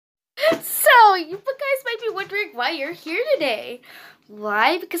you guys might be wondering why you're here today.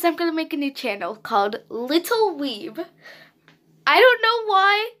 Why? Because I'm gonna make a new channel called Little Weeb. I don't know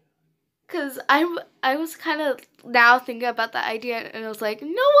why, because I was kind of now thinking about the idea, and I was like,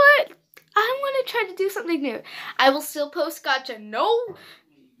 you know what? I'm gonna try to do something new. I will still post gotcha. No,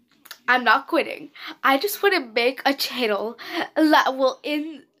 I'm not quitting. I just want to make a channel that will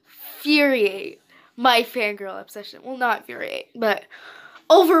infuriate my fangirl obsession. Well, not infuriate, but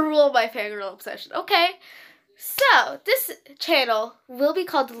overrule my fangirl obsession. Okay? So, this channel will be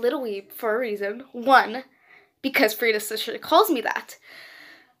called Little Weeb for a reason. One, because Frida's sister calls me that.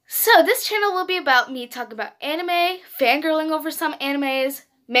 So, this channel will be about me talking about anime, fangirling over some animes.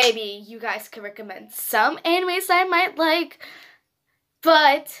 Maybe you guys can recommend some animes that I might like.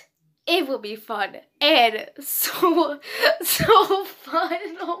 But it will be fun and so fun.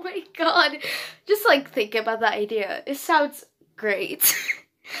 Oh my god. Just like think about that idea. It sounds great.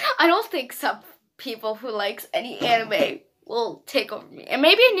 I don't think some people who likes any anime will take over me. And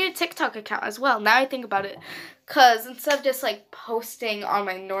maybe a new TikTok account as well, now I think about it. Because instead of just like posting on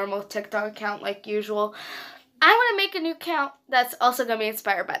my normal TikTok account like usual, I want to make a new account that's also going to be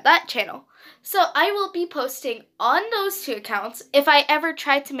inspired by that channel. So I will be posting on those two accounts if I ever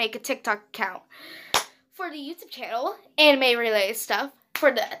try to make a TikTok account. For the YouTube channel, anime related stuff.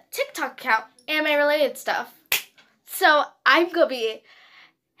 For the TikTok account, anime related stuff. So I'm going to be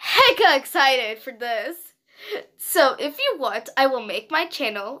hecka excited for this. So if you want, I will make my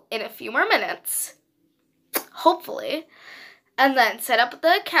channel in a few more minutes. Hopefully. And then set up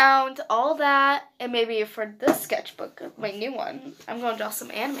the account, all that, and maybe for this sketchbook, my new one, I'm going to draw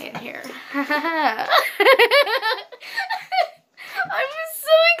some anime in here. I'm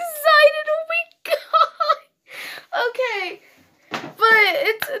so excited, oh my god! Okay, but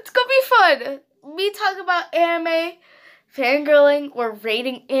it's going to be fun. Me talking about anime, fangirling, or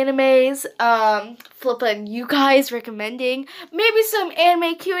rating animes, flipping you guys recommending, maybe some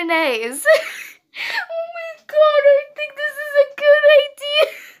anime Q&As. Oh my god, I